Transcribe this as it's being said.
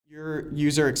Your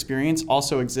user experience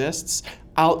also exists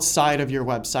outside of your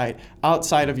website,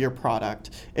 outside of your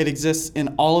product. It exists in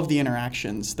all of the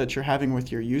interactions that you're having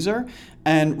with your user.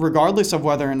 And regardless of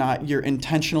whether or not you're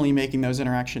intentionally making those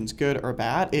interactions good or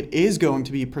bad, it is going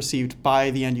to be perceived by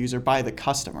the end user, by the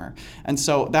customer. And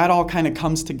so that all kind of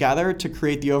comes together to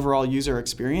create the overall user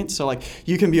experience. So like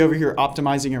you can be over here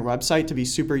optimizing your website to be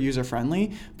super user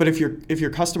friendly, but if your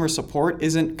customer support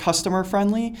isn't customer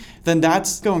friendly, then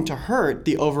that's going to hurt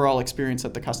the overall experience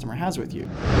that the customer has with you.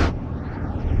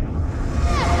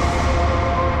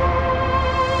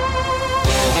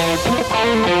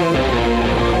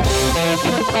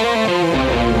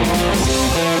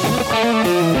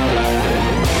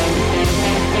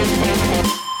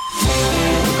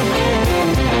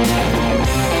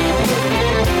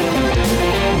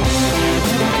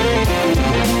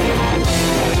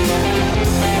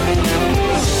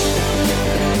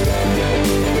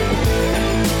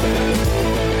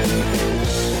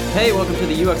 Hey, welcome to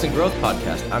the UX and Growth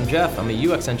Podcast. I'm Jeff. I'm a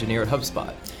UX engineer at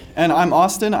HubSpot. And I'm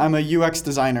Austin. I'm a UX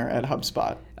designer at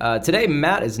HubSpot. Today,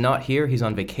 Matt is not here. He's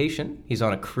on vacation. He's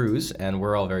on a cruise, and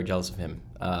we're all very jealous of him.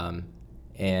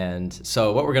 And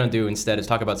so what we're going to do instead is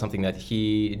talk about something that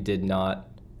he did not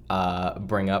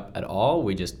bring up at all.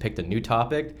 We just picked a new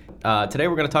topic. Today,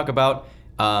 we're going to talk about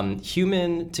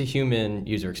human-to-human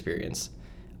user experience.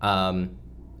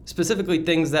 Specifically,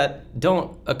 things that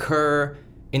don't occur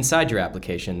inside your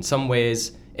application, some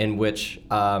ways in which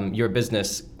your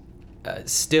business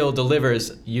still delivers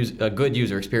a good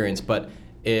user experience, but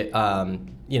it,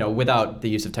 without the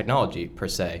use of technology per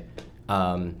se.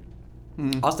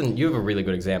 Austin, you have a really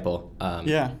good example.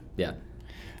 Yeah.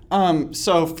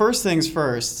 So first things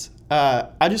first,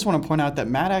 I just want to point out that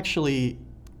Matt actually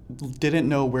didn't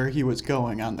know where he was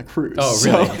going on the cruise. Oh,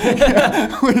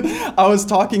 really? So, I was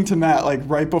talking to Matt like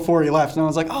right before he left, and I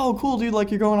was like, "Oh, cool, dude!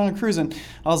 Like you're going on a cruise." And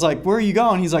I was like, "Where are you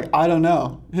going?" He's like, "I don't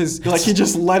know." He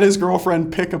just let his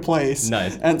girlfriend pick a place.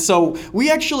 Nice. And so we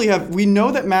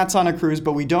know that Matt's on a cruise,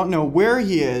 but we don't know where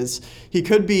he is. He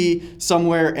could be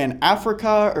somewhere in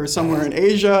Africa or somewhere in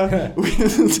Asia.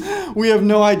 We have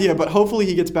no idea, but hopefully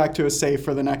he gets back to us safe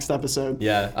for the next episode.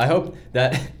 Yeah, I hope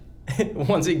that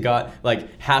once he got like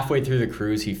halfway through the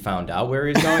cruise, he found out where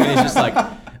he was going, and he's just like,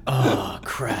 "Oh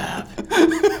crap!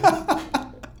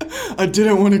 I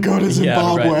didn't want to go to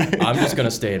Zimbabwe. Yeah, right. I'm just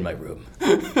gonna stay in my room."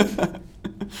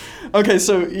 Okay,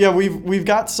 so yeah, we've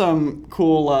got some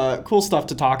cool stuff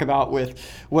to talk about with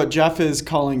what Jeff is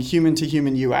calling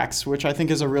human-to-human UX, which I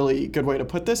think is a really good way to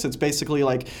put this. It's basically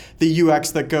like the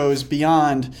UX that goes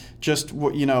beyond just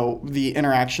the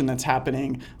interaction that's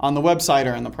happening on the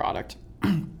website or in the product.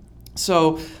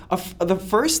 So the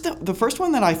first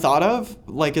one that I thought of,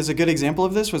 like as a good example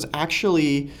of this, was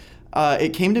actually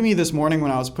it came to me this morning when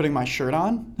I was putting my shirt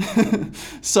on.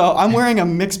 So I'm wearing a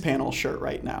Mixpanel shirt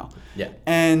right now. Yeah.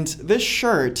 And this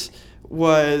shirt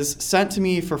was sent to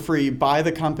me for free by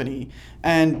the company.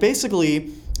 And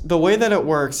basically, the way that it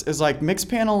works is like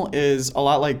Mixpanel is a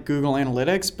lot like Google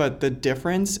Analytics, but the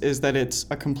difference is that it's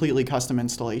a completely custom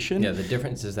installation. Yeah, the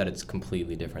difference is that it's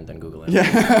completely different than Google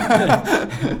Analytics.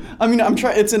 Yeah. I mean,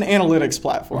 it's an analytics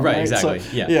platform, right? Exactly.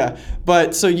 So, yeah.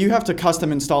 But so you have to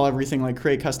custom install everything, like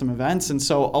create custom events. And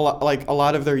so a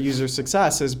lot of their user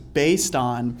success is based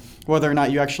on whether or not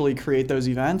you actually create those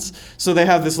events. So they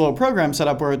have this little program set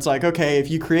up where it's like, okay, if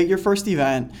you create your first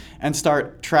event and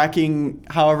start tracking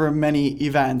however many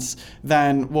events,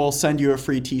 then we'll send you a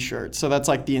free t-shirt. So that's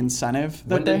like the incentive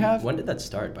that they have. When did that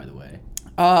start, by the way?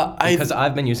 Because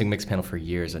I've been using Mixpanel for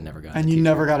years and never got And you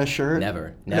never got a shirt?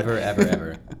 Never,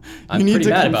 ever. I'm pretty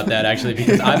mad about that, actually,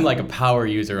 because I'm like a power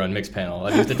user on Mixpanel.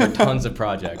 I've used it for tons of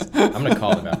projects. I'm going to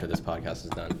call them after this podcast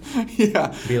is done.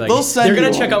 Yeah. Be like, they're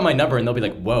going to check out my number and they'll be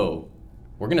like, whoa,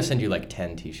 we're going to send you like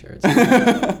 10 t-shirts.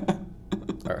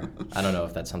 Or I don't know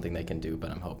if that's something they can do,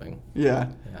 but I'm hoping. Yeah.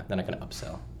 Then I can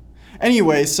upsell.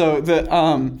 Anyway, so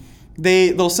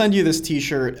they'll send you this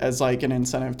t-shirt as like an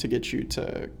incentive to get you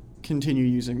to continue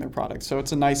using their product. So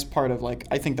it's a nice part of like,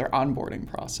 I think, their onboarding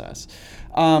process.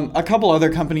 A couple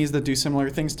other companies that do similar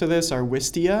things to this are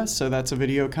Wistia. So that's a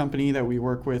video company that we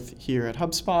work with here at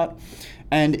HubSpot.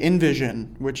 And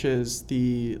InVision, which is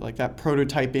that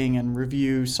prototyping and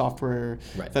review software.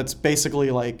 Right. That's basically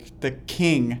like the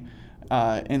king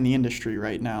in the industry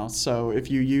right now. So if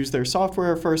you use their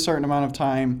software for a certain amount of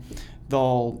time,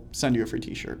 they'll send you a free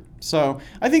t-shirt. So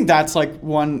I think that's like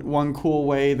one cool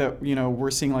way that,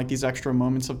 we're seeing like these extra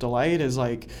moments of delight is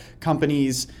like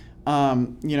companies,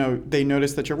 they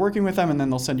notice that you're working with them and then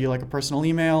they'll send you like a personal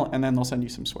email and then they'll send you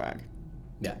some swag.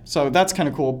 Yeah. So that's kind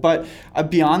of cool. But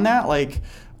beyond that, like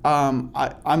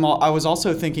I was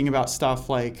also thinking about stuff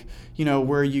like,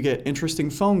 where you get interesting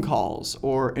phone calls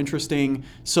or interesting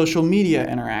social media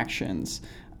interactions,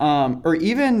 or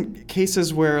even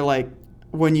cases where like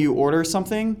when you order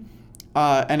something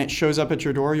and it shows up at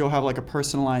your door, you'll have like a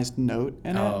personalized note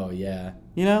in it. Oh yeah.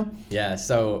 Yeah.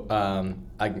 So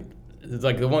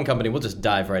like the one company, we'll just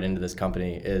dive right into this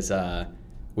company, is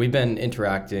we've been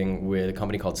interacting with a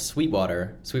company called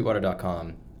Sweetwater,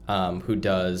 sweetwater.com,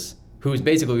 who's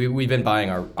basically, we've been buying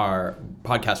our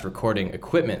podcast recording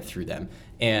equipment through them.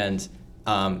 And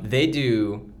they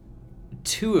do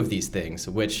two of these things,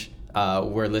 which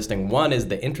we're listing. One is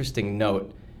the interesting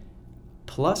note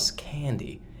plus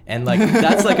candy. And like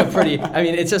that's like a pretty, I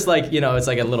mean, it's just like, it's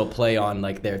like a little play on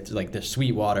like their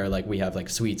Sweetwater, like we have like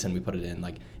sweets and we put it in,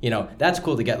 like, that's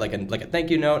cool to get like a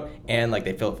thank you note, and like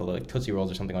they fill it full of like Tootsie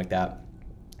Rolls or something like that.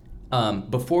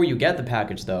 Before you get the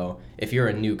package though, if you're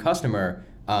a new customer,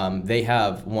 they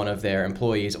have one of their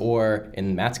employees, or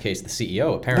in Matt's case, the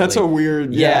CEO, apparently. That's a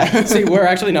weird, yeah. See, we're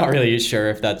actually not really sure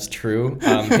if that's true.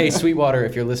 Hey, Sweetwater,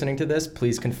 if you're listening to this,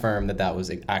 please confirm that was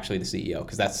actually the CEO,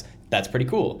 because that's pretty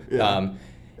cool. Yeah.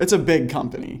 It's a big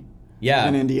company. Yeah.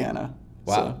 In Indiana.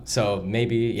 Wow. So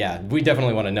maybe, yeah, we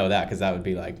definitely want to know that, because that would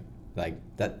be like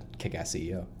that kick-ass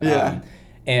CEO. Yeah.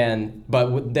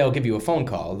 But they'll give you a phone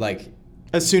call, like,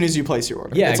 as soon as you place your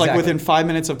order. Yeah, it's exactly. like within 5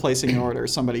 minutes of placing your order,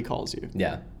 somebody calls you.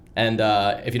 Yeah. And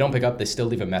if you don't pick up, they still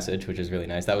leave a message, which is really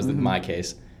nice. That was my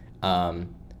case,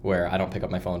 where I don't pick up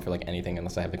my phone for like anything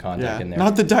unless I have the contact in there.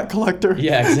 Not the debt collector.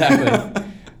 Yeah, exactly.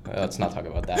 Let's not talk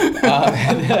about that.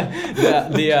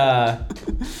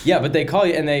 But they call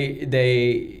you and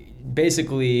they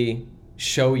basically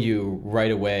show you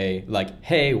right away, like,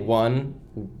 hey, one,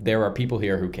 there are people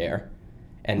here who care,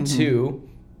 and two,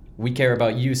 we care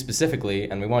about you specifically,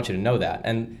 and we want you to know that.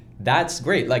 And that's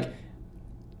great. Like,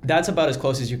 that's about as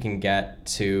close as you can get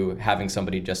to having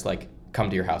somebody just like come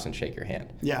to your house and shake your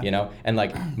hand. Yeah. And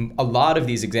like a lot of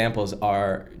these examples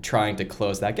are trying to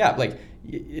close that gap. Like,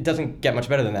 it doesn't get much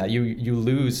better than that. You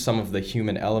lose some of the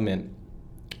human element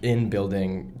in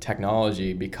building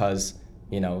technology because,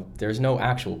 there's no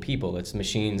actual people. It's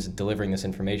machines delivering this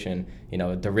information,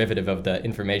 a derivative of the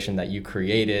information that you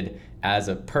created as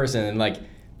a person. And like,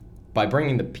 by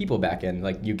bringing the people back in,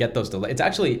 like, you get those delight. It's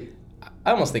actually,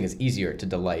 I almost think it's easier to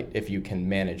delight if you can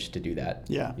manage to do that.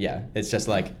 Yeah. Yeah. It's just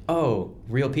like, oh,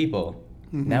 real people.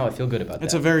 Now I feel good about that.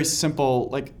 It's a very simple,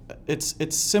 like, it's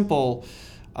simple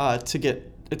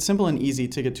it's simple and easy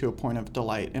to get to a point of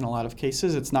delight in a lot of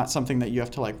cases. It's not something that you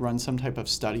have to like run some type of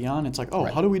study on. It's like, oh,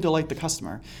 right. How do we delight the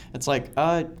customer? It's like,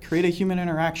 create a human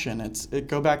interaction. It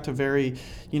go back to very,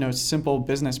 simple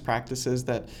business practices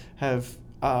that have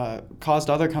caused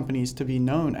other companies to be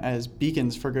known as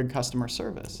beacons for good customer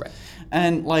service. Right.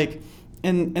 And like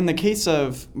in the case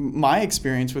of my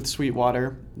experience with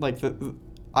Sweetwater, like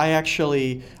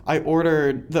I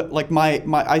ordered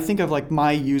I think of like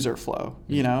my user flow,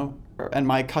 and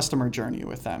my customer journey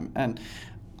with them. And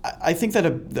I think that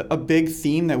a big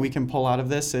theme that we can pull out of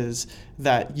this is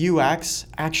that UX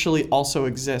actually also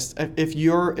exists. If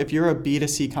you're a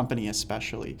B2C company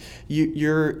especially,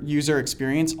 your user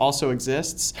experience also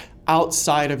exists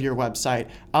outside of your website,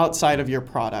 outside of your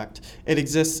product. It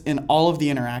exists in all of the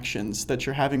interactions that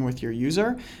you're having with your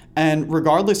user. And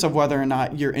regardless of whether or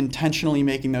not you're intentionally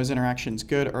making those interactions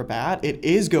good or bad, it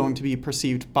is going to be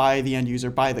perceived by the end user,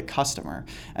 by the customer.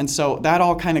 And so that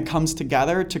all kind of comes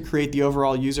together to create the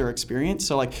overall user experience.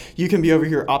 So like you can be over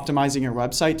here optimizing your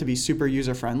website to be super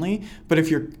user friendly, but if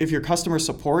your customer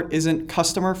support isn't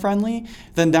customer friendly,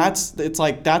 then that's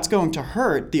going to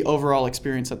hurt the overall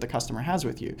experience that the customer has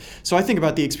with you. So I think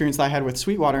about the experience that I had with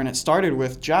Sweetwater, and it started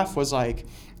with Jeff was like,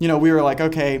 we were like,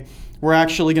 okay, we're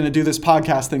actually going to do this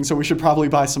podcast thing, so we should probably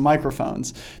buy some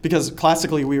microphones, because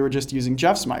classically we were just using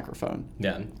Jeff's microphone.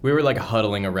 Yeah, we were like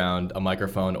huddling around a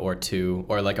microphone or two,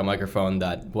 or like a microphone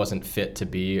that wasn't fit to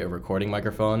be a recording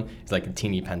microphone. It's like a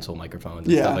teeny pencil microphones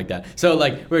and stuff like that. So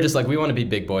like we were just like, we want to be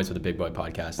big boys with a big boy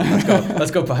podcast.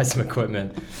 Let's go buy some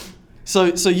equipment.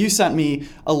 So you sent me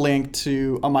a link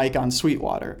to a mic on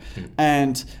Sweetwater,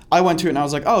 and I went to it and I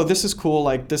was like, oh, this is cool.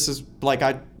 Like this is like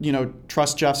I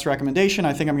trust Jeff's recommendation.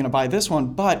 I think I'm going to buy this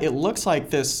one. But it looks like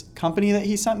this company that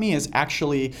he sent me is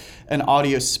actually an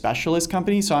audio specialist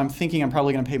company. So I'm thinking I'm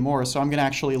probably going to pay more. So I'm going to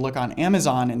actually look on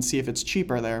Amazon and see if it's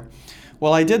cheaper there.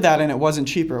 Well, I did that and it wasn't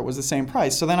cheaper. It was the same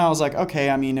price. So then I was like, okay,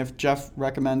 I mean, if Jeff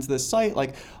recommends this site,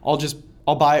 like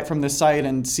I'll buy it from this site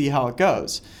and see how it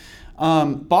goes.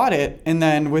 Bought it, and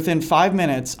then within 5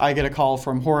 minutes, I get a call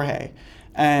from Jorge.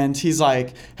 And he's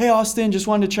like, hey, Austin, just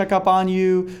wanted to check up on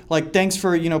you. Like, thanks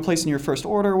for, placing your first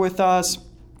order with us.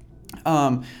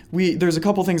 There's a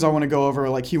couple things I want to go over.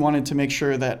 Like he wanted to make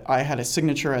sure that I had a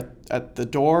signature at the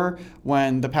door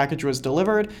when the package was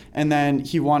delivered, and then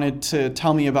he wanted to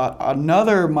tell me about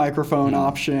another microphone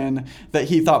option that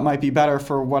he thought might be better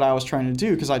for what I was trying to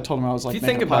do, because I told him I was like, if you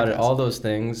think about it, all those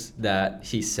things that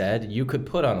he said, you could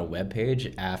put on a web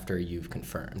page after you've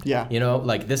confirmed. Yeah. You know,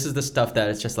 like this is the stuff that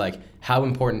it's just like, how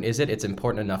important is it? It's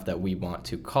important enough that we want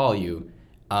to call you.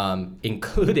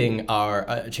 Including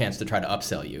our chance to try to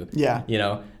upsell you. Yeah. You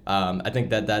know, I think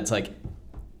that's like,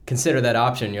 consider that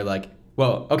option. You're like,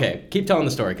 well, okay, keep telling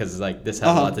the story because like this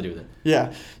has a lot to do with it.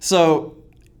 Yeah. So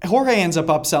Jorge ends up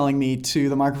upselling me to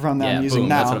the microphone that I'm using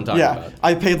now. That's what I'm talking about.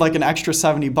 I paid like an extra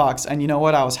 $70, and you know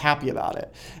what? I was happy about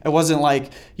it. It wasn't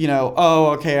like, oh,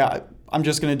 okay, I'm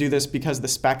just going to do this because the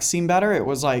specs seem better. It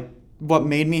was like, what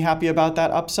made me happy about that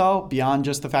upsell, beyond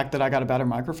just the fact that I got a better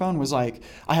microphone, was like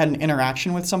I had an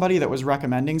interaction with somebody that was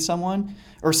recommending someone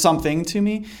or something to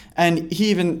me. And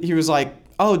he was like,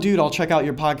 oh, dude, I'll check out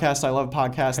your podcast. I love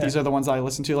podcasts. These are the ones I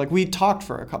listen to. Like we talked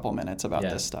for a couple minutes about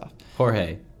this stuff.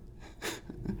 Jorge.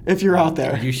 If you're out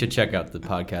there, you should check out the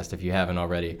podcast if you haven't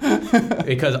already,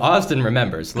 because Austin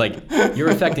remembers. Like you're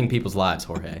affecting people's lives,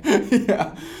 Jorge.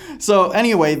 Yeah. So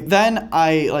anyway, then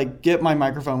I like get my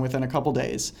microphone within a couple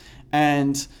days,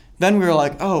 and then we were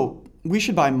like, oh, we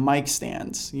should buy mic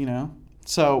stands,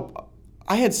 So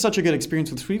I had such a good experience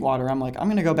with Sweetwater. I'm like, I'm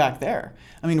gonna go back there.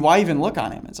 I mean, why even look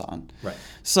on Amazon? Right.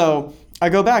 So I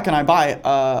go back and I buy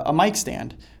a mic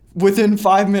stand. Within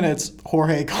 5 minutes,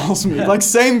 Jorge calls me, like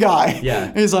same guy.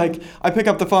 Yeah. He's like, I pick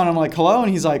up the phone, I'm like, hello,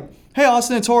 and he's like, hey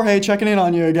Austin, it's Jorge, checking in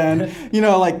on you again.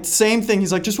 Like same thing.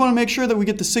 He's like, just want to make sure that we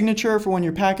get the signature for when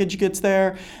your package gets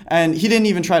there. And he didn't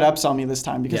even try to upsell me this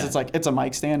time because it's like, it's a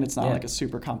mic stand. It's not like a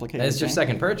super complicated and it's thing. your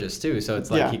second purchase too, so it's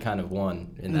like he kind of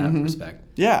won in that respect.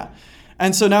 Yeah.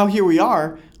 And so now here we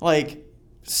are, like,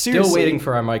 seriously. Still waiting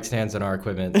for our mic stands and our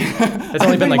equipment. It's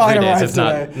only been like 3 days. It's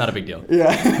not a big deal.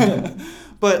 Yeah.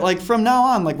 But like from now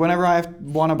on, like whenever I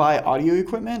want to buy audio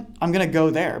equipment, I'm going to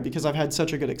go there because I've had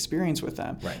such a good experience with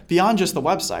them. Right. Beyond just the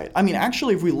website. I mean,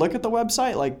 actually, if we look at the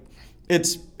website, like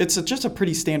it's just a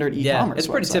pretty standard e-commerce it's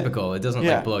pretty website. Typical. It doesn't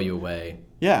like blow you away.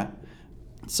 Yeah.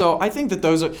 So I think that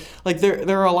those are like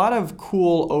there are a lot of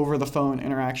cool over the phone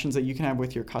interactions that you can have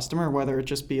with your customer, whether it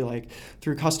just be like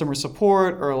through customer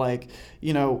support or like,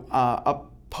 a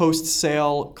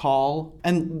post-sale call.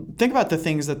 And think about the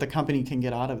things that the company can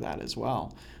get out of that as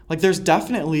well. Like there's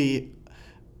definitely,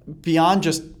 beyond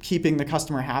just keeping the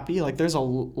customer happy, like there's a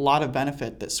lot of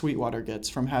benefit that Sweetwater gets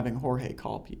from having Jorge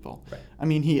call people. Right. I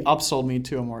mean, he upsold me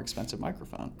to a more expensive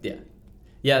microphone. Yeah.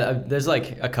 Yeah, there's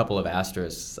like a couple of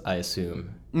asterisks, I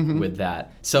assume, with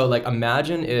that. So like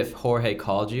imagine if Jorge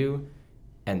called you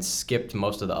and skipped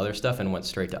most of the other stuff and went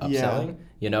straight to upselling,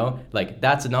 Like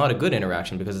that's not a good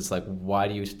interaction because it's like, why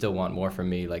do you still want more from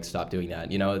me? Like stop doing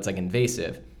that. It's like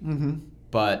invasive.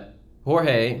 But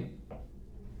Jorge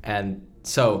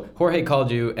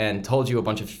called you and told you a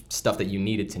bunch of stuff that you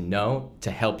needed to know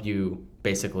to help you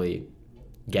basically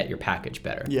get your package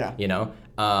better. Yeah.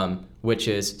 Which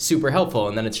is super helpful.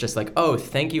 And then it's just like, oh,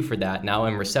 thank you for that. Now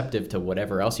I'm receptive to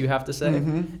whatever else you have to say.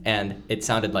 And it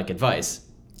sounded like advice.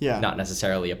 Yeah. Not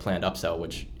necessarily a planned upsell,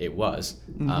 which it was.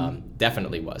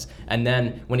 Definitely was. And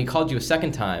then when he called you a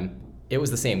second time, it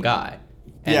was the same guy.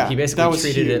 And he basically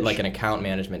treated it like an account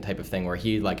management type of thing where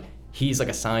he's like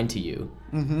assigned to you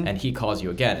and he calls you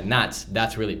again. And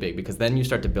that's really big because then you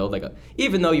start to build like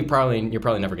even though you're probably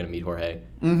never going to meet Jorge.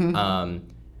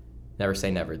 Never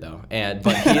say never though.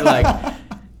 But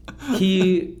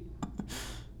he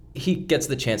he gets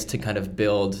the chance to kind of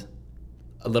build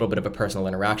a little bit of a personal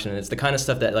interaction, and it's the kind of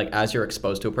stuff that like as you're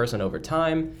exposed to a person over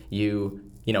time, you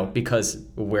know, because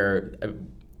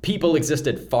people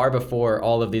existed far before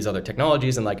all of these other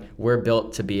technologies, and like we're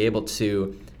built to be able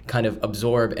to kind of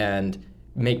absorb and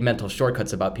make mental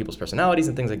shortcuts about people's personalities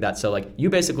and things like that. So like you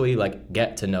basically like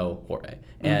get to know Jorge,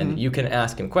 and you can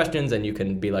ask him questions, and you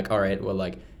can be like, all right, well,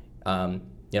 like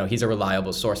you know, he's a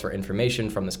reliable source for information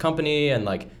from this company, and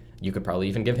like you could probably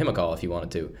even give him a call if you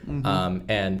wanted to.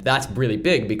 And that's really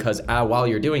big because while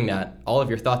you're doing that, all of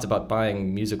your thoughts about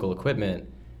buying musical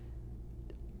equipment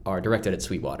are directed at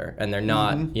Sweetwater, and they're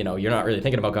not, you know, you're not really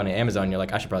thinking about going to Amazon. You're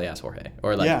like, I should probably ask Jorge,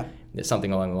 or like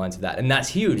something along the lines of that. And that's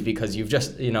huge because you've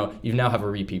just, you know, you now have a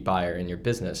repeat buyer in your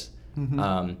business.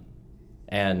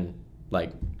 And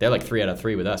like, they're like 3 out of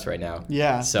 3 with us right now.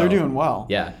 Yeah, so, they're doing well.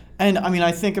 Yeah. And I mean,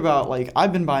 I think about like,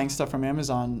 I've been buying stuff from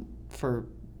Amazon for,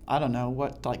 I don't know,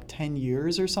 what, like 10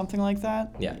 years or something like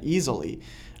that? Yeah. Easily.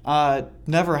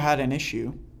 Never had an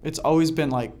issue. It's always been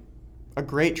like a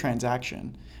great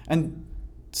transaction. And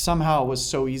somehow it was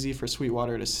so easy for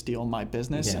Sweetwater to steal my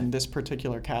business in this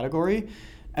particular category.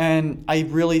 And I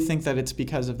really think that it's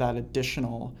because of that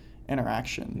additional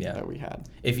interaction that we had.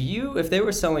 If they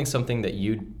were selling something that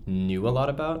you knew a lot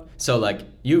about, so like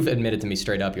you've admitted to me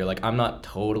straight up, you're like, I'm not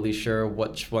totally sure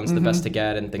which one's the best to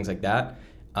get and things like that.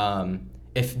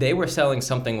 If they were selling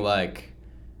something like,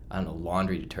 I don't know,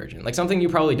 laundry detergent, like something you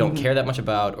probably don't care that much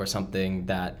about, or something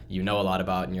that you know a lot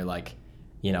about and you're like,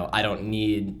 you know, I don't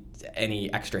need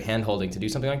any extra hand-holding to do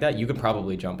something like that, you could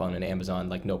probably jump on an Amazon,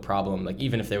 like no problem, like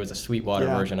even if there was a Sweetwater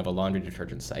version of a laundry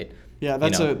detergent site. Yeah,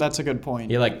 that's a good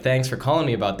point. You're like, thanks for calling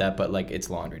me about that, but like it's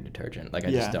laundry detergent. Like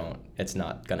I just don't, it's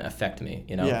not gonna affect me,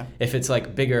 you know? Yeah. If it's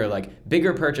like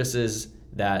bigger purchases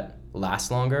that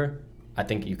last longer, I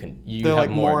think they're like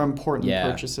more important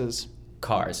purchases.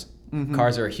 Cars.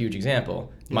 Cars are a huge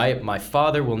example. Yeah. My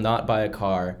father will not buy a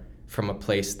car from a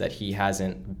place that he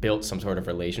hasn't built some sort of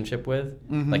relationship with.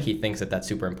 Like he thinks that that's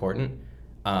super important.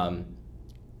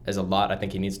 There's a lot I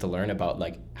think he needs to learn about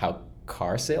like how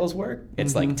car sales work.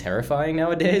 It's like terrifying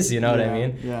nowadays, you know what I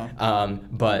mean? Yeah.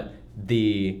 But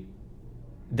the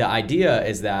idea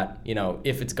is that, you know,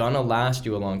 if it's gonna last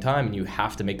you a long time and you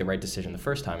have to make the right decision the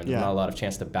first time and there's not a lot of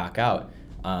chance to back out,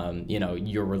 you know,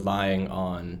 you're relying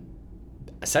on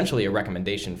essentially a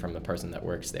recommendation from the person that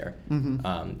works there,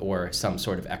 or some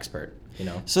sort of expert, you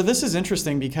know? So this is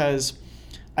interesting because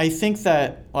I think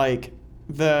that like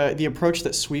the approach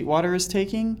that Sweetwater is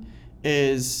taking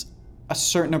is a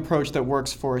certain approach that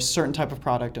works for a certain type of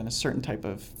product in a certain type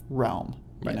of realm,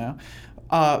 you know?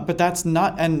 But that's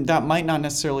not, and that might not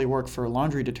necessarily work for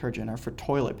laundry detergent or for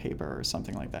toilet paper or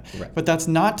something like that. Right. But that's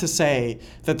not to say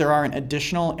that there aren't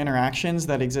additional interactions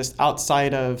that exist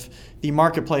outside of the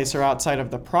marketplace or outside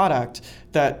of the product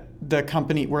where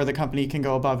the company can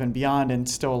go above and beyond and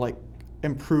still like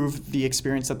improve the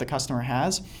experience that the customer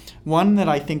has. One that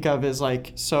I think of is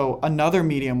like, so another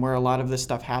medium where a lot of this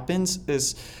stuff happens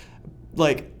is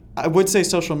like, I would say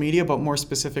social media, but more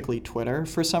specifically Twitter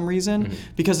for some reason,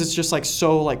 because it's just like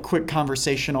so like quick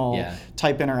conversational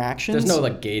type interactions. There's no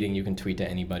like gating. You can tweet to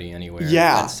anybody anywhere.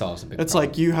 Yeah. That solves a big It's problem.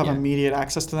 like you have immediate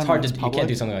access to them. It's hard to, you can't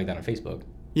do something like that on Facebook.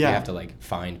 Yeah. You have to like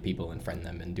find people and friend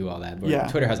them and do all that. But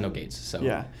Twitter has no gates. So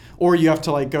yeah. Or you have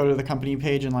to like go to the company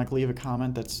page and like leave a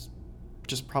comment that's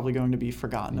just probably going to be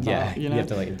forgotten about. Yeah. You know? You have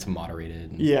to like, it's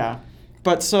moderated. Yeah.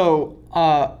 But so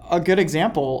a good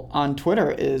example on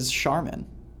Twitter is Charmin.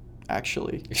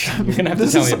 Actually, you're gonna have to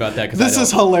tell me about that because this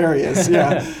is hilarious.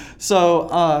 Yeah,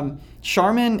 so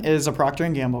Charmin is a Procter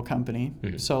 & Gamble company,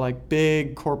 so like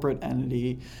big corporate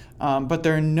entity, but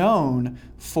they're known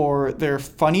for their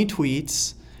funny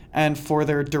tweets and for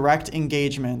their direct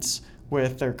engagements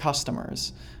with their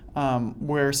customers.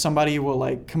 Where somebody will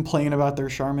like complain about their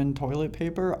Charmin toilet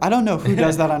paper. I don't know who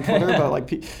does that on Twitter, but like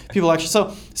people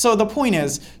actually. So the point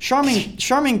is,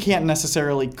 Charmin can't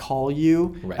necessarily call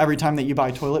you every time that you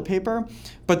buy toilet paper,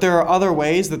 but there are other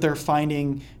ways that they're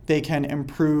finding they can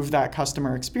improve that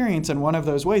customer experience, and one of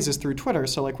those ways is through Twitter.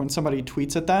 So like when somebody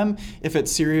tweets at them, if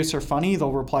it's serious or funny,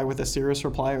 they'll reply with a serious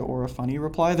reply or a funny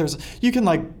reply. You can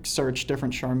like search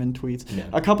different Charmin tweets. Yeah.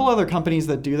 A couple other companies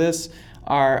that do this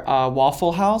are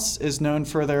Waffle House is known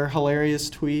for their hilarious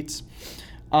tweets.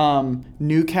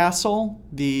 Newcastle,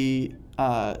 the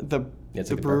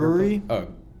brewery.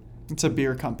 It's a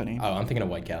beer company. Oh, I'm thinking of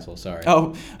White Castle. Sorry.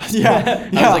 Oh, yeah.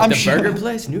 I was like, the burger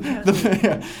place,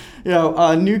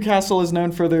 Newcastle. Newcastle is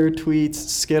known for their tweets.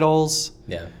 Skittles.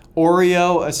 Yeah.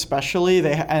 Oreo, especially.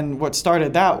 And what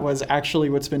started that was actually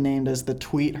what's been named as the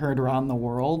tweet heard around the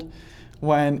world.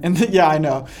 I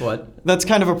know. What? That's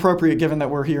kind of appropriate given that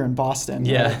we're here in Boston.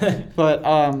 Yeah. Right? But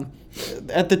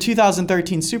at the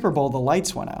 2013 Super Bowl, the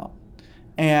lights went out,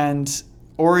 and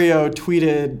Oreo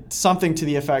tweeted something to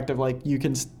the effect of like, you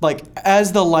can like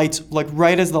as the lights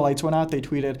right as the lights went out, they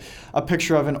tweeted a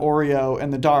picture of an Oreo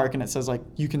in the dark, and it says like,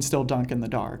 you can still dunk in the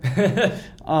dark.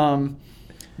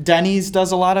 Denny's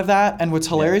does a lot of that, and what's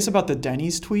hilarious about the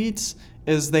Denny's tweets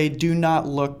is they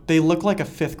look like a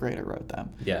fifth grader wrote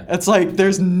them. Yeah. It's like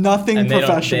there's nothing and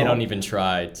professional. They don't even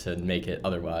try to make it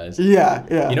otherwise.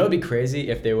 Yeah. You know, it'd be crazy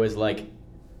if there was like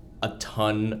a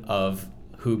ton of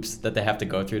hoops that they have to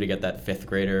go through to get that fifth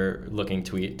grader looking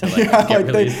tweet to get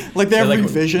released. They have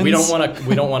revisions. We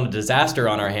don't want a disaster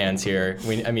on our hands here.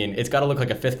 It's got to look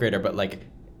like a fifth grader, but like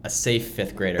a safe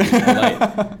fifth grader who's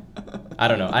polite. I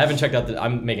don't know. I haven't checked out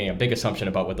I'm making a big assumption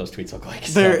about what those tweets look like.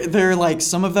 So. They're like,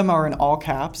 some of them are in all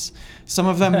caps. Some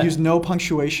of them use no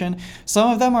punctuation.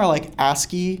 Some of them are like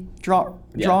ASCII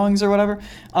drawings or whatever.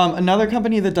 Another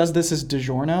company that does this is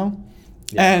DiGiorno.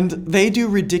 Yeah. And they do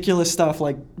ridiculous stuff.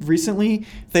 Like recently,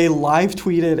 they live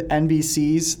tweeted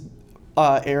NBC's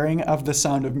airing of The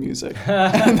Sound of Music.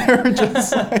 And they were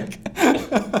just like,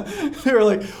 they were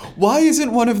like, why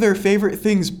isn't one of their favorite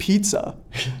things pizza?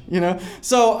 You know?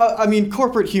 So, I mean,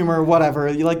 corporate humor, whatever,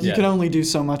 you can only do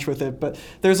so much with it. But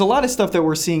there's a lot of stuff that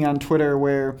we're seeing on Twitter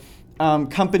where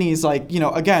companies like,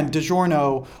 again,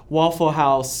 DiGiorno, Waffle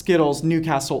House, Skittles,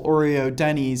 Newcastle, Oreo,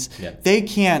 Denny's, they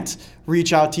can't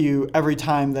reach out to you every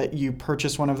time that you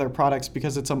purchase one of their products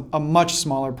because it's a much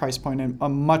smaller price point and a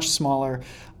much smaller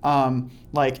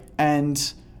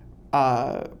end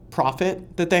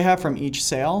profit that they have from each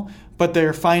sale. But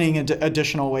they're finding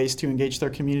additional ways to engage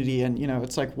their community, and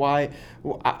it's like why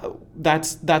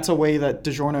that's a way that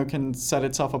DiGiorno can set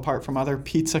itself apart from other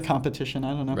pizza competition.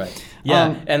 I don't know. Right.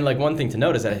 Yeah, and one thing to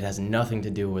note is that it has nothing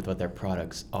to do with what their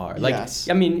products are. Yes.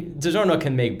 I mean, DiGiorno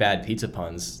can make bad pizza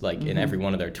puns in every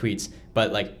one of their tweets,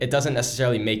 but it doesn't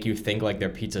necessarily make you think their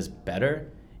pizza's better.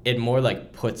 It more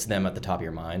puts them at the top of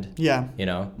your mind. Yeah.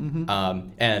 Mm-hmm.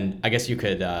 And I guess you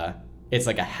could. It's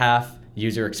a half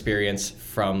user experience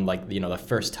from the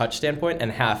first touch standpoint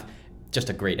and half just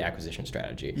a great acquisition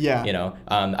strategy. Yeah.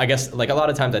 I guess a lot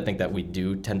of times I think that we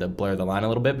do tend to blur the line a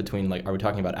little bit between are we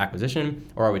talking about acquisition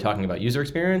or are we talking about user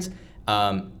experience?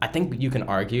 I think you can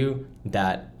argue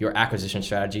that your acquisition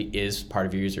strategy is part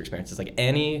of your user experience. It's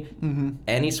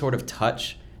any sort of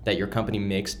touch that your company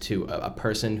makes to a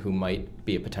person who might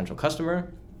be a potential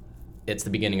customer, it's the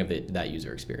beginning of that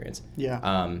user experience. Yeah.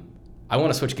 I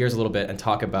want to switch gears a little bit and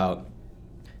talk about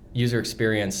user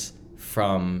experience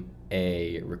from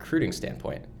a recruiting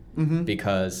standpoint,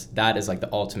 because that is the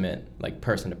ultimate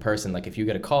person to person. If you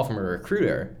get a call from a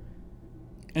recruiter,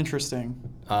 interesting.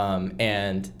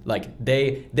 And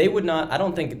they would not. I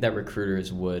don't think that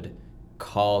recruiters would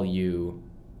call you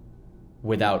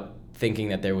without thinking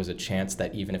that there was a chance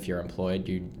that even if you're employed,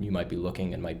 you might be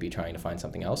looking and might be trying to find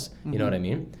something else. You know what I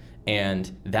mean?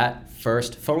 And that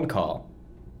first phone call,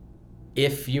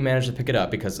 if you manage to pick it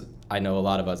up, because I know a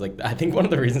lot of us, I think one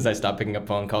of the reasons I stopped picking up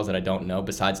phone calls that I don't know,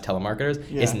 besides telemarketers,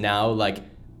 is now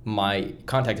my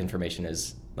contact information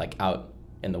is out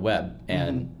in the web,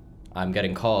 and I'm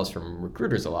getting calls from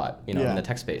recruiters a lot, in the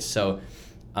tech space. So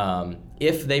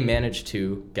if they manage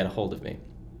to get a hold of me,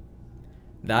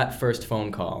 that first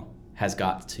phone call has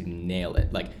got to nail it.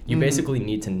 You basically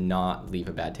need to not leave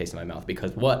a bad taste in my mouth,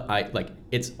 because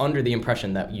it's under the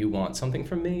impression that you want something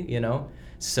from me,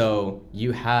 So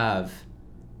you have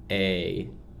a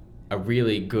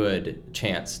really good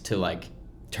chance to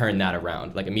turn that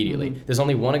around immediately. There's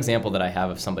only one example that I have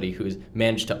of somebody who's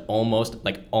managed to almost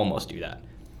do that.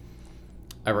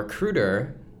 A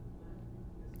recruiter,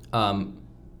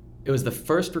 it was the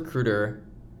first recruiter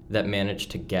that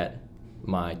managed to get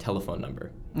my telephone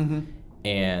number.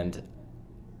 And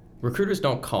recruiters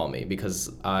don't call me because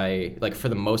for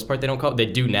the most part, they don't call. They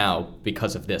do now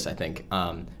because of this, I think.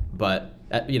 But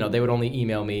they would only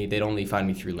email me. They'd only find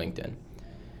me through LinkedIn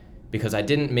because I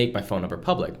didn't make my phone number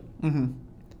public.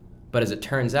 But as it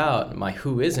turns out, my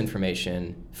Who Is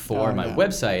information for my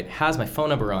website has my phone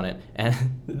number on it. And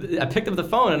I picked up the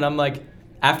phone and I'm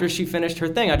after she finished her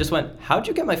thing, I just went, "How'd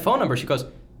you get my phone number?" She goes,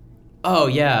 "Oh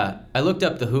yeah, I looked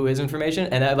up the Who Is information,"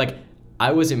 and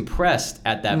I was impressed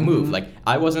at that move.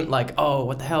 I wasn't "Oh,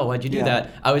 what the hell? Why'd you do that?"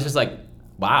 I was just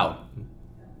 "Wow,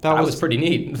 that was pretty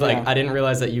neat." I didn't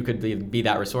realize that you could be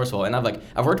that resourceful. And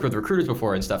I've worked with recruiters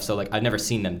before and stuff, so I've never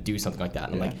seen them do something like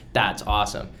that. And I'm that's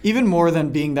awesome. Even more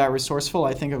than being that resourceful,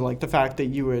 I think of the fact that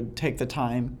you would take the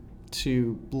time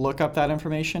to look up that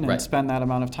information and spend that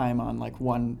amount of time on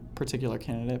one particular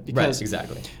candidate. Because,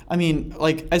 exactly. I mean,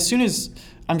 as soon as,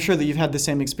 I'm sure that you've had the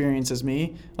same experience as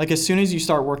me, as soon as you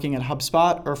start working at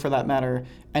HubSpot, or for that matter,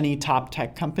 any top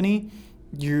tech company,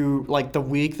 you, the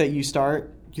week that you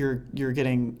start, you're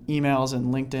getting emails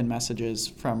and LinkedIn messages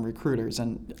from recruiters.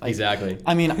 And exactly.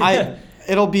 I mean,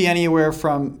 it'll be anywhere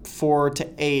from 4 to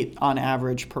 8 on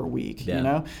average per week,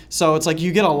 So it's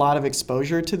you get a lot of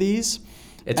exposure to these.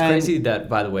 It's crazy that,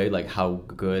 by the way, how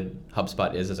good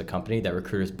HubSpot is as a company, that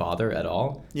recruiters bother at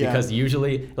all. Yeah. Because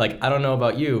usually, I don't know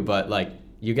about you, but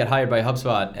you get hired by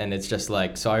HubSpot and it's just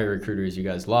sorry recruiters, you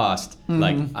guys lost.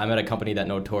 I'm at a company that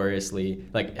notoriously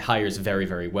hires very,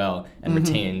 very well and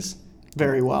retains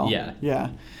very well. Yeah.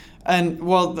 Yeah. And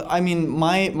well, I mean,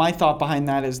 my thought behind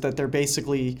that is that they're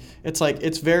basically,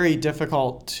 it's very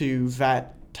difficult to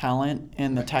vet talent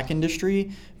in the tech industry,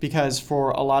 because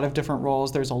for a lot of different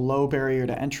roles, there's a low barrier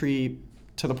to entry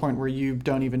to the point where you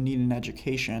don't even need an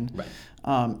education.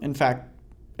 Right. In fact,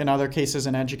 in other cases,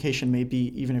 an education may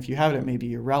be, even if you have it, it may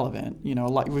be irrelevant.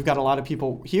 We've got a lot of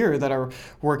people here that are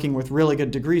working with really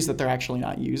good degrees that they're actually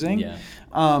not using. Yeah.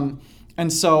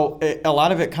 And so a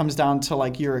lot of it comes down to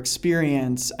like your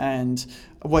experience and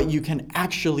what you can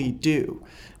actually do.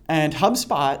 And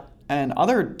HubSpot and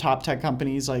other top tech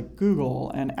companies like Google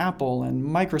and Apple and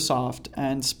Microsoft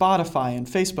and Spotify and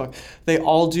Facebook, they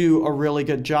all do a really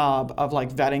good job of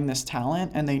like vetting this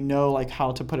talent, and they know like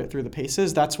how to put it through the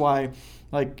paces. That's why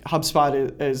like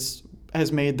HubSpot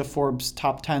has made the Forbes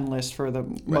top 10 list for the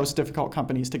most difficult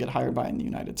companies to get hired by in the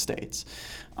United States.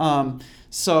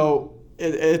 So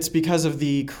it's because of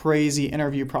the crazy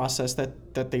interview process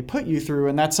that they put you through,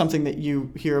 and that's something that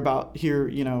you hear about here,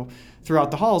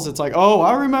 throughout the halls. It's like, oh,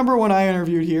 I remember when I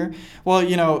interviewed here. Well,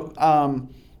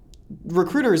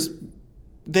 recruiters,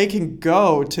 they can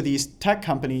go to these tech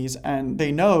companies and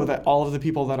they know that all of the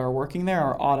people that are working there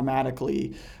are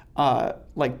automatically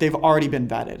like they've already been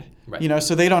vetted. Right.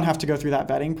 So they don't have to go through that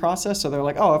vetting process. So they're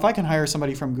like, oh, if I can hire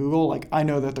somebody from Google, like I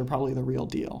know that they're probably the real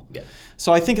deal. Yeah.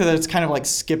 So I think that it's kind of like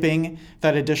skipping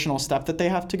that additional step that they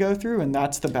have to go through, and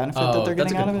that's the benefit that they're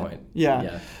getting out of it. Point.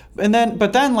 Yeah. And then,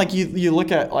 but then like you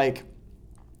look at like,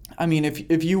 I mean,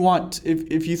 if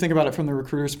you think about it from the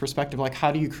recruiter's perspective, like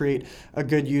how do you create a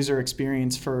good user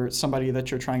experience for somebody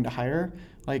that you're trying to hire?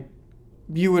 Like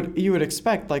you would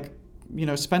expect like,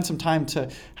 spend some time to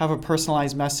have a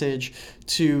personalized message,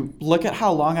 to look at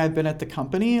how long I've been at the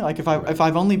company. Like if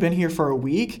I've only been here for a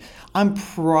week, I'm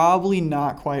probably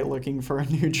not quite looking for a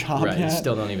new job yet. You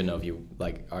still don't even know if you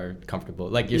like are comfortable.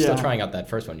 Like you're still trying out that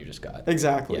first one you just got.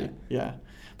 Exactly. Yeah.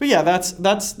 But yeah,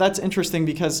 that's interesting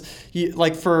because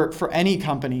like for any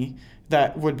company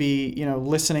that would be,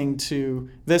 listening to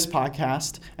this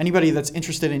podcast, anybody that's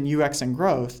interested in UX and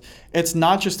growth, it's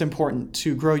not just important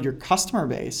to grow your customer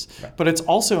base, right, but it's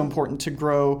also important to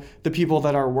grow the people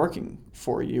that are working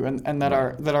for you and that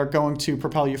are going to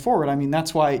propel you forward. I mean,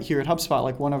 that's why here at HubSpot,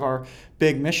 like one of our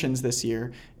big missions this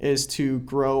year is to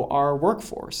grow our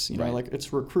workforce. Like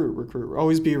it's recruit,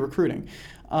 always be recruiting.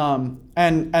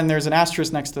 And there's an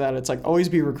asterisk next to that. It's like always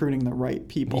be recruiting the right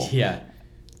people. Yeah.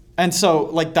 And so,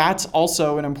 like, that's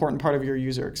also an important part of your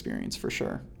user experience for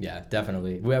sure. Yeah,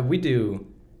 definitely. We do,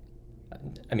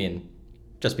 I mean,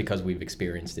 just because we've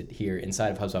experienced it here inside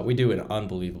of HubSpot, we do an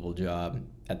unbelievable job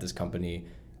at this company,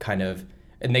 kind of,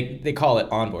 and they call it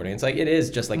onboarding. It's like, it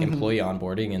is just like employee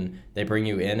onboarding, and they bring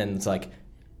you in, and it's like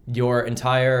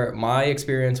my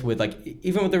experience with, like,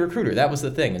 even with the recruiter, that was the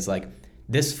thing. It's like,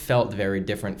 this felt very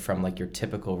different from, like, your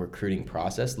typical recruiting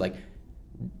process. Like,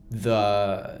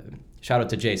 shout out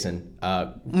to Jason.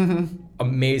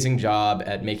 Amazing job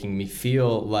at making me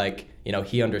feel like,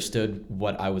 he understood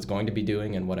what I was going to be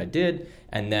doing and what I did.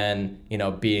 And then,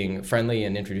 being friendly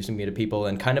and introducing me to people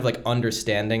and kind of like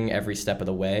understanding every step of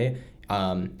the way.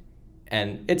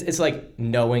 And it's like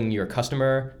knowing your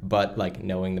customer, but like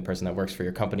knowing the person that works for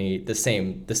your company the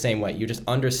same way. You just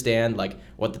understand like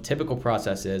what the typical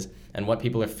process is and what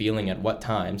people are feeling at what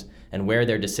times and where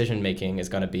their decision making is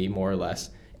going to be, more or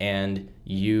less. And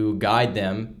you guide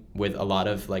them with a lot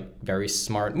of like very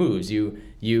smart moves. You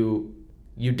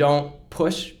don't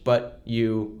push, but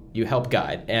you help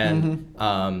guide. And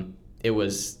it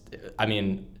was, I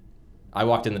mean, I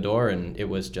walked in the door and it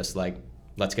was just like,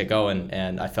 let's get going.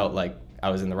 And I felt like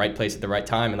I was in the right place at the right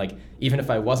time. And like, even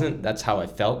if I wasn't, that's how I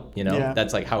felt,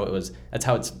 That's like how it was. That's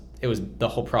how it was. The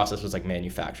whole process was like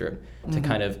manufactured to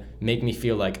kind of make me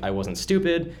feel like I wasn't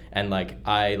stupid and like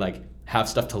I like have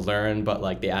stuff to learn, but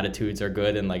like the attitudes are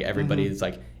good and like everybody's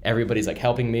like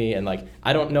helping me, and like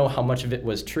I don't know how much of it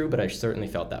was true, but I certainly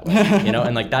felt that way,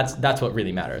 and like that's what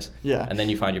really matters. Yeah. And then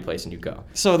you find your place and you go.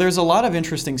 So there's a lot of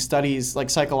interesting studies, like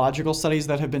psychological studies,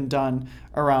 that have been done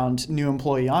around new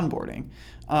employee onboarding.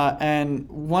 And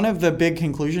one of the big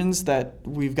conclusions that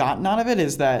we've gotten out of it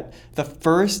is that the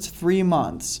first 3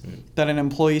 months that an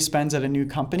employee spends at a new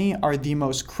company are the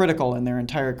most critical in their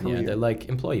entire career. Yeah, they're like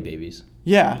employee babies.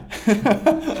 Yeah.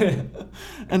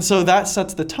 And so that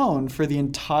sets the tone for the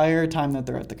entire time that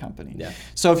they're at the company. Yeah.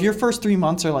 So if your first 3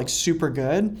 months are like super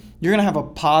good, you're going to have a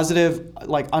positive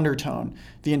like undertone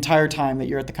the entire time that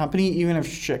you're at the company, even if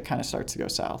shit kind of starts to go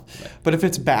south. Right. But if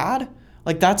it's bad,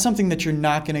 like that's something that you're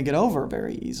not going to get over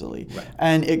very easily. Right.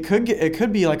 And it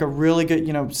could be like a really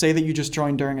good, say that you just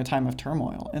joined during a time of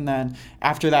turmoil, and then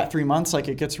after that 3 months, like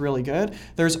it gets really good.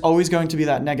 There's always going to be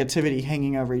that negativity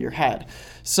hanging over your head.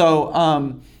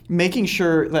 So making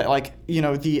sure that like,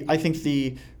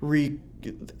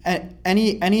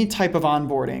 any type of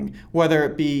onboarding, whether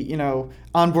it be,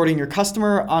 onboarding your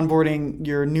customer, onboarding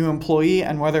your new employee,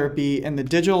 and whether it be in the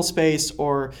digital space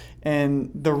or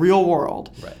in the real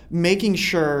world, right, making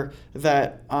sure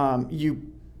that you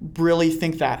really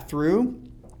think that through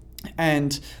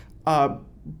and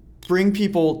bring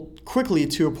people quickly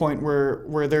to a point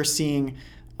where they're seeing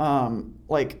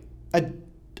like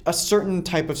a certain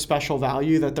type of special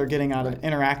value that they're getting out of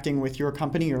interacting with your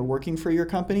company or working for your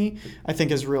company, I think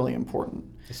is really important.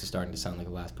 This is starting to sound like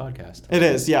the last podcast. It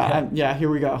is, yeah. Yeah, here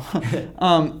we go.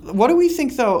 What do we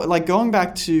think, though, like going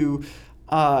back to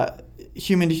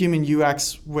human-to-human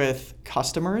UX with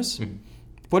customers,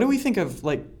 what do we think of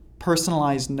like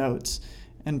personalized notes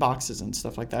and boxes and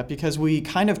stuff like that? Because we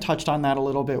kind of touched on that a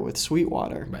little bit with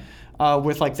Sweetwater. Right.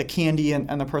 With like the candy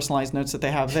and the personalized notes that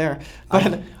they have there.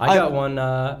 But I got one.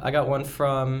 I got one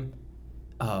from.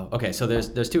 Okay, so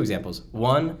there's two examples.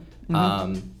 One,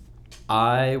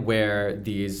 I wear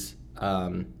these.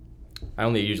 I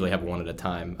only usually have one at a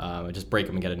time. I just break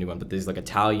them and get a new one. But these like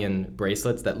Italian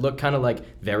bracelets that look kind of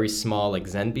like very small, like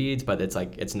Zen beads, but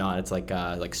it's not. It's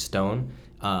like stone.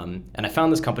 And I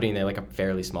found this company, and they're like a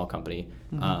fairly small company.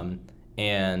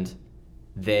 And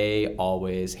they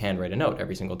always handwrite a note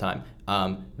every single time.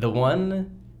 The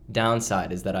one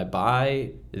downside is that I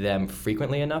buy them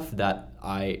frequently enough that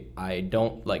I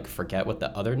don't like forget what the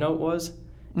other note was,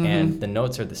 and the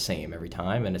notes are the same every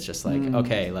time, and it's just like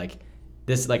okay, like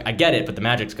this, like I get it, but the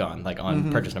magic's gone. Like on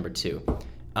purchase number 2.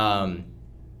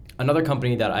 Another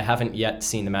company that I haven't yet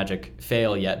seen the magic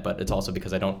fail yet, but it's also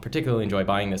because I don't particularly enjoy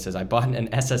buying this, is I bought an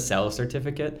SSL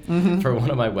certificate for one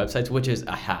of my websites, which is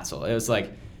a hassle. It was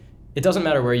like, it doesn't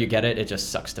matter where you get it, it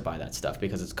just sucks to buy that stuff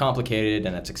because it's complicated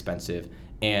and it's expensive.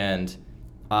 And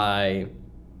I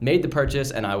made the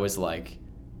purchase and I was like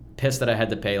pissed that I had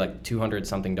to pay like $200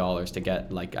 something to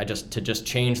get like, to just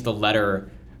change the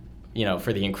letter,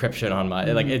 for the encryption on my,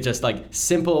 like it just like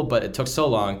simple, but it took so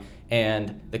long.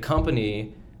 And the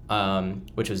company,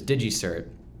 which was DigiCert,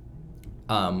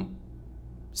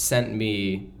 sent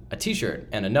me a t-shirt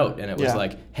and a note, and it was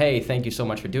like, hey, thank you so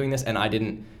much for doing this. And I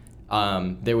didn't,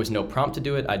 there was no prompt to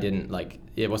do it. I didn't like,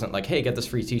 it wasn't like, hey, get this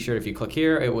free t-shirt if you click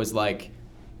here. It was like,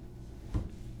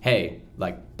 hey,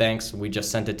 like, thanks, we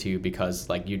just sent it to you because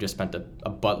like you just spent a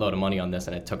buttload of money on this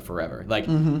and it took forever. Like,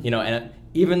 and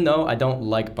even though I don't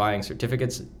like buying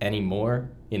certificates anymore,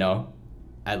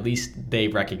 at least they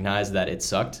recognize that it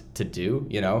sucked to do,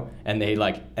 and they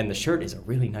like, and the shirt is a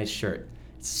really nice shirt.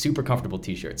 It's a super comfortable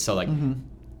t-shirt. So like,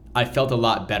 I felt a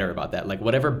lot better about that. Like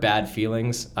whatever bad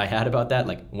feelings I had about that,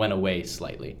 like went away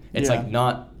slightly. It's like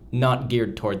not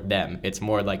geared toward them. It's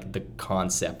more like the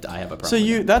concept I have a problem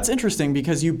with. That's interesting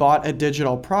because you bought a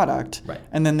digital product, right,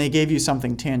 and then they gave you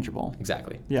something tangible.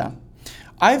 Exactly. Yeah.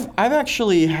 I've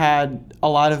actually had a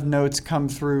lot of notes come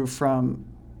through from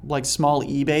like small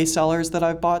eBay sellers that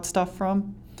I've bought stuff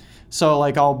from. So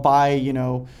like I'll buy,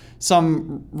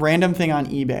 some random thing on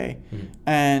eBay,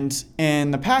 and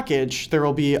in the package there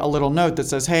will be a little note that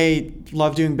says, hey,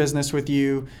 love doing business with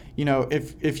you.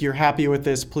 If you're happy with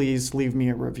this, please leave me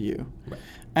a review. Right.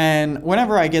 And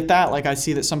whenever I get that, like I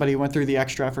see that somebody went through the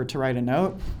extra effort to write a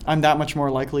note, I'm that much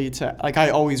more likely to, like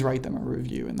I always write them a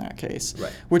review in that case,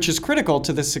 right, which is critical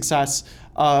to the success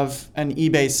of an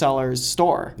eBay seller's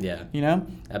store. Yeah.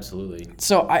 Absolutely.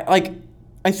 So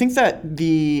I think that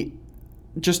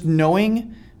just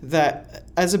knowing that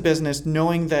as a business,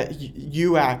 knowing that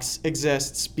UX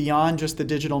exists beyond just the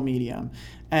digital medium,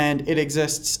 and it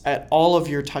exists at all of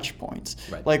your touch points.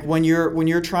 Right. Like when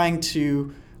you're trying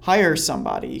to hire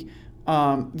somebody,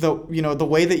 the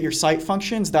way that your site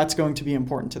functions, that's going to be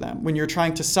important to them. When you're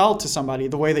trying to sell to somebody,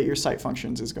 the way that your site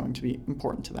functions is going to be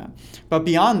important to them. But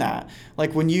beyond that,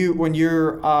 like when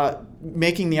you're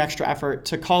making the extra effort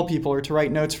to call people or to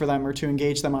write notes for them or to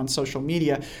engage them on social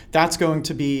media, that's going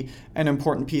to be an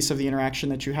important piece of the interaction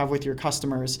that you have with your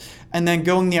customers. And then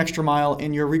going the extra mile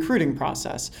in your recruiting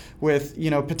process with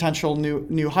potential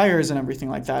new hires and everything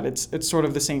like that. It's sort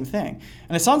of the same thing.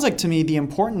 And it sounds like to me the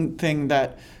important thing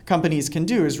that companies can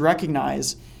do is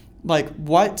recognize like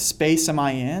what space am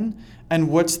I in and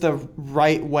what's the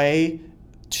right way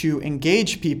to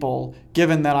engage people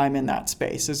given that I'm in that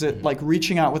space. Is it like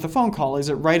reaching out with a phone call? Is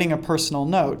it writing a personal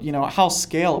note? How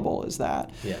scalable is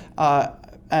that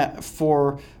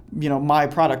for my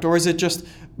product? Or is it just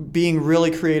being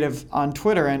really creative on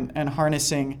Twitter and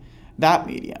harnessing that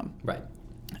medium? Right.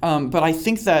 But I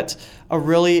think that a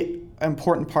really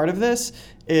important part of this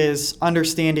is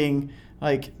understanding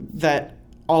like that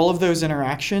all of those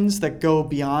interactions that go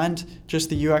beyond just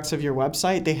the UX of your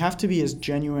website, they have to be as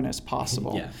genuine as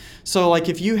possible. Yeah. So like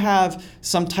if you have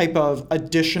some type of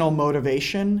additional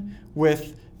motivation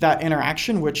with that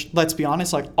interaction, which let's be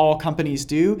honest, like all companies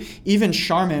do, even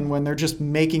Charmin when they're just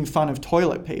making fun of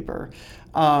toilet paper,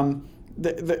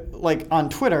 like on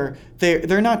Twitter,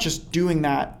 they're not just doing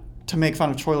that to make fun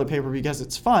of toilet paper because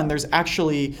it's fun. There's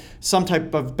actually some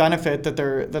type of benefit that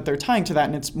they're tying to that,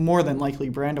 and it's more than likely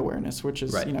brand awareness, which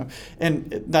is, Right.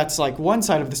 and that's like one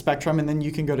side of the spectrum. And then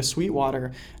you can go to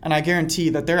Sweetwater, and I guarantee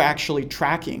that they're actually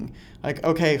tracking, like,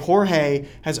 okay, Jorge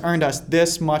has earned us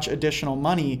this much additional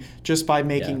money just by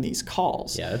making these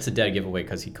calls. Yeah, that's a dead giveaway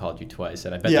because he called you twice,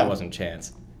 and I bet Yeah. that wasn't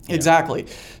chance. Yeah. Exactly.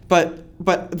 But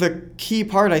the key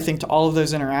part, I think, to all of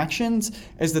those interactions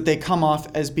is that they come off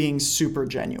as being super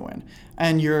genuine.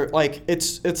 And you're like,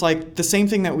 it's like the same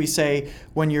thing that we say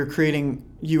when you're creating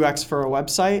UX for a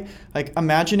website. Like,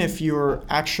 imagine if you're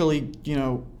actually,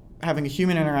 having a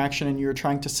human interaction and you're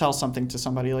trying to sell something to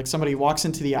somebody. Like, somebody walks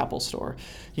into the Apple store.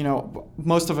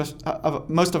 Most of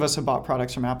us have bought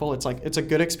products from Apple. It's like, it's a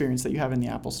good experience that you have in the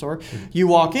Apple store. Mm-hmm. You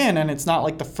walk in and it's not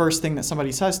like the first thing that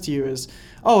somebody says to you is,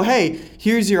 oh, hey,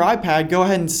 here's your iPad, go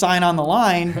ahead and sign on the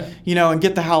line, and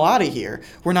get the hell out of here.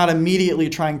 We're not immediately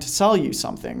trying to sell you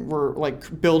something. We're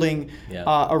like building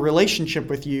a relationship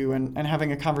with you and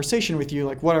having a conversation with you.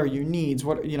 Like, what are your needs?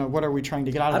 What are we trying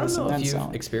to get out of this? I don't know and if then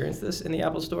you've experienced this in the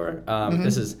Apple Store. Mm-hmm.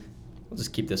 We'll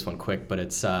just keep this one quick, but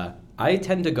it's, I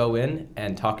tend to go in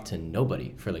and talk to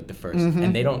nobody for like the first,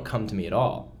 and they don't come to me at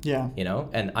all. Yeah.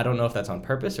 And I don't know if that's on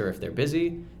purpose or if they're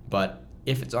busy, but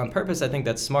if it's on purpose, I think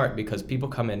that's smart because people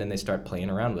come in and they start playing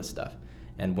around with stuff.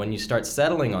 And when you start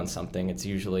settling on something, it's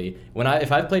usually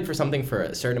if I've played for something for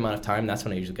a certain amount of time, that's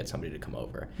when I usually get somebody to come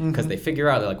over because they figure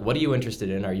out, like, what are you interested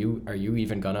in? Are you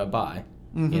even gonna buy?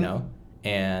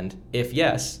 And if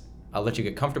yes, I'll let you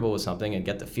get comfortable with something and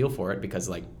get the feel for it because,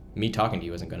 like, me talking to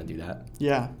you isn't going to do that.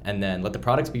 Yeah. And then let the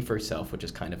product speak for itself, which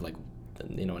is kind of like,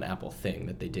 an Apple thing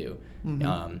that they do.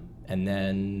 And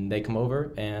then they come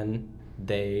over and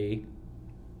they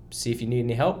see if you need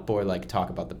any help or, like, talk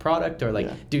about the product or,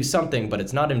 like, do something, but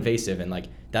it's not invasive. And, like,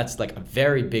 that's, like, a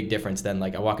very big difference than,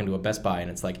 like, I walk into a Best Buy and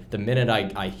it's like the minute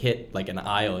I hit, like, an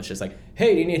aisle, it's just like,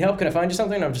 hey, do you need help? Can I find you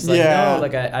something? And I'm just like, no,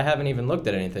 like, I haven't even looked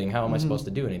at anything. How am I supposed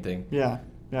to do anything? Yeah,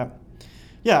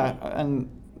 and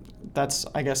that's,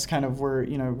 I guess, kind of where,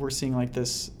 we're seeing like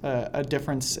this, a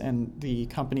difference in the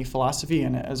company philosophy,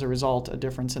 and as a result, a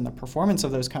difference in the performance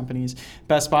of those companies.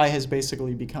 Best Buy has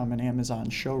basically become an Amazon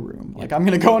showroom. Like, I'm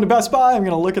going to go into Best Buy, I'm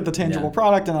going to look at the tangible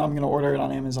product, and then I'm going to order it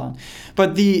on Amazon.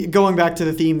 But going back to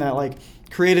the theme that, like,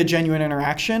 create a genuine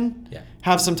interaction,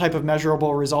 have some type of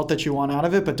measurable result that you want out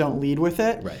of it, but don't lead with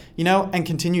it, and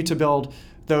continue to build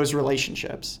those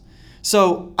relationships.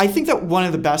 So I think that one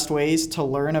of the best ways to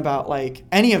learn about, like,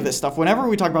 any of this stuff, whenever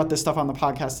we talk about this stuff on the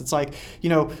podcast, it's like,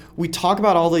 we talk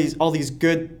about all these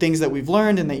good things that we've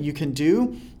learned and that you can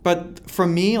do. But for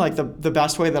me, like, the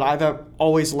best way that I've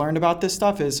always learned about this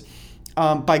stuff is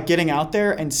by getting out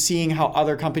there and seeing how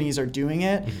other companies are doing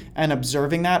it and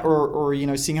observing that,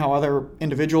 or seeing how other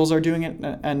individuals are doing it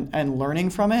and learning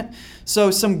from it.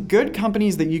 So some good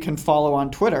companies that you can follow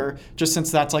on Twitter, just since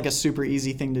that's like a super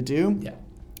easy thing to do. Yeah.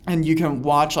 And you can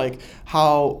watch, like,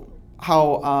 how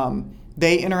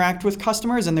they interact with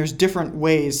customers, and there's different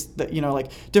ways that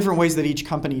each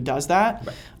company does that.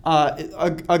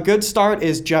 Right. A good start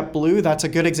is JetBlue. That's a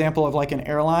good example of, like, an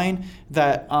airline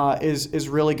that is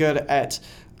really good at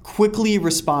quickly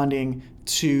responding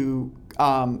to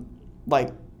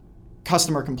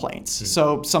customer complaints.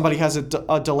 So somebody has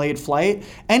a delayed flight.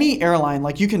 Any airline,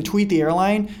 like, you can tweet the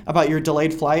airline about your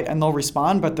delayed flight and they'll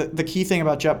respond. But the key thing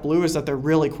about JetBlue is that they're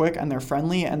really quick and they're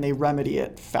friendly and they remedy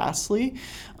it fastly.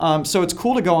 So it's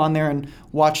cool to go on there and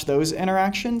watch those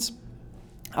interactions.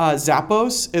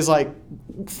 Zappos is, like,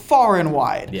 far and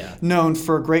wide known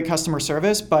for great customer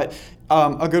service, but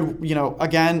a good,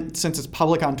 again, since it's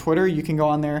public on Twitter, you can go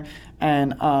on there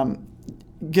and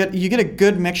you get a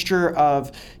good mixture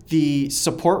of the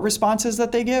support responses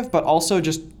that they give, but also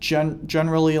just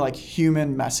generally, like,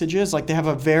 human messages. Like, they have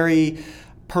a very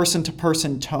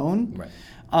person-to-person tone. Right.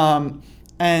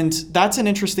 And that's an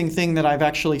interesting thing that I've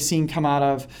actually seen come out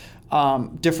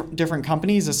of different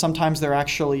companies, is sometimes they're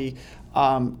actually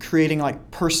creating,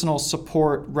 like, personal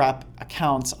support rep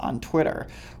accounts on Twitter.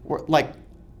 Like,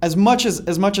 as much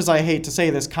as I hate to say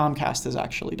this, Comcast has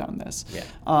actually done this.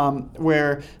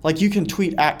 Where, like, you can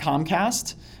tweet at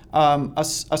Comcast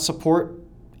a support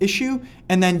issue,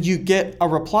 and then you get a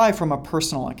reply from a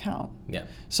personal account. Yeah.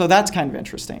 So that's kind of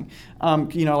interesting.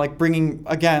 Like, bringing,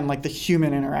 again, like, the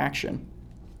human interaction.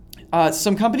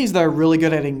 Some companies that are really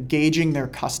good at engaging their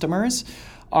customers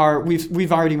are,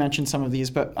 we've already mentioned some of these,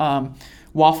 but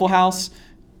Waffle House,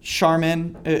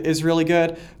 Charmin is really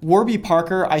good. Warby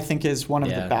Parker, I think, is one of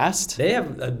the best. They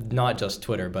have not just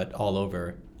Twitter, but all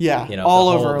over Yeah, You know,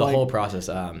 all the whole, over. the like, whole process.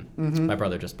 My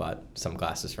brother just bought some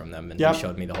glasses from them, and Yep. he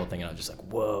showed me the whole thing, and I was just like,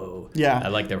 whoa. Yeah. I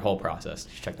like their whole process.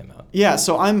 Just check them out. Yeah,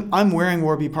 so I'm wearing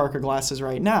Warby Parker glasses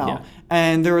right now, Yeah.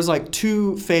 and there was like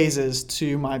 2 phases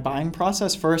to my buying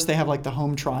process. First, they have like the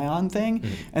home try-on thing,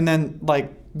 and then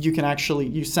like you can actually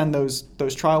you send those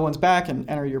trial ones back and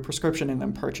enter your prescription and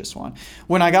then purchase one.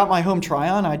 When I got my home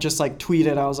try-on, I just like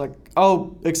tweeted. I was like,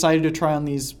 "Oh, excited to try on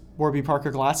these Warby Parker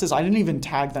glasses." I didn't even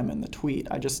tag them in the tweet.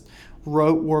 I just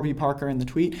wrote Warby Parker in the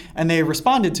tweet, and they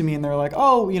responded to me, and they're like,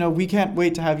 "Oh, we can't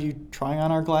wait to have you trying on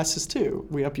our glasses too.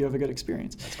 We hope you have a good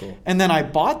experience." That's cool. And then I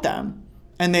bought them,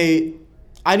 and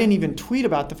I didn't even tweet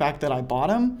about the fact that I bought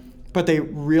them, but they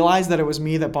realized that it was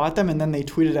me that bought them, and then they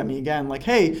tweeted at me again like,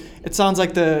 "Hey, it sounds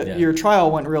like your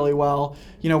trial went really well.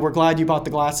 We're glad you bought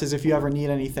the glasses. If you ever need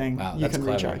anything, Wow, you that's can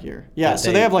reach clever. out here." Yeah,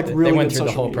 so they have like really They went good through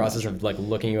the social whole media process management. of like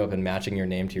looking you up and matching your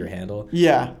name to your handle.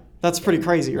 Yeah, that's pretty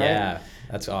crazy, right? Yeah,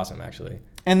 that's awesome, actually.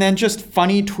 And then just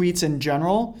funny tweets in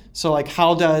general. So like,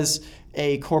 how does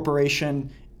a corporation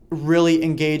really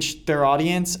engage their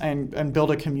audience and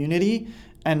build a community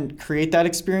and create that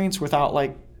experience without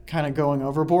like kind of going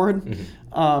overboard?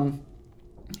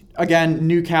 Again,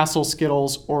 Newcastle,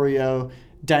 Skittles, Oreo,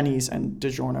 Denny's, and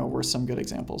DiGiorno were some good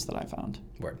examples that I found.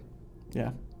 Word.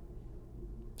 Yeah.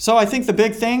 So I think the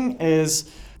big thing is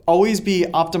always be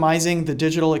optimizing the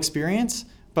digital experience,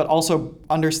 but also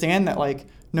understand that like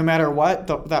no matter what,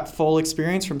 that full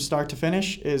experience from start to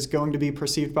finish is going to be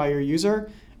perceived by your user,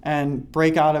 and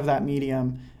break out of that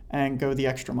medium and go the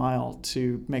extra mile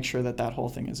to make sure that whole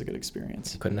thing is a good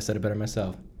experience. Couldn't have said it better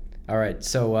myself. All right,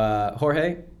 so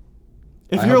Jorge,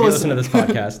 If I you're hope you listening listen to this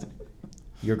podcast.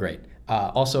 You're great.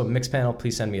 Also, Mixpanel,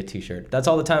 please send me a t-shirt. That's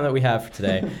all the time that we have for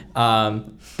today.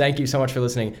 Thank you so much for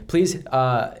listening. Please,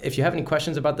 if you have any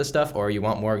questions about this stuff, or you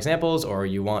want more examples, or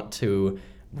you want to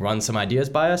run some ideas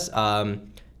by us,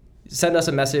 send us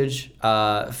a message.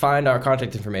 Find our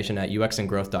contact information at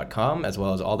uxandgrowth.com, as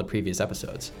well as all the previous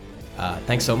episodes.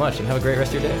 Thanks so much, and have a great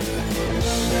rest of your day.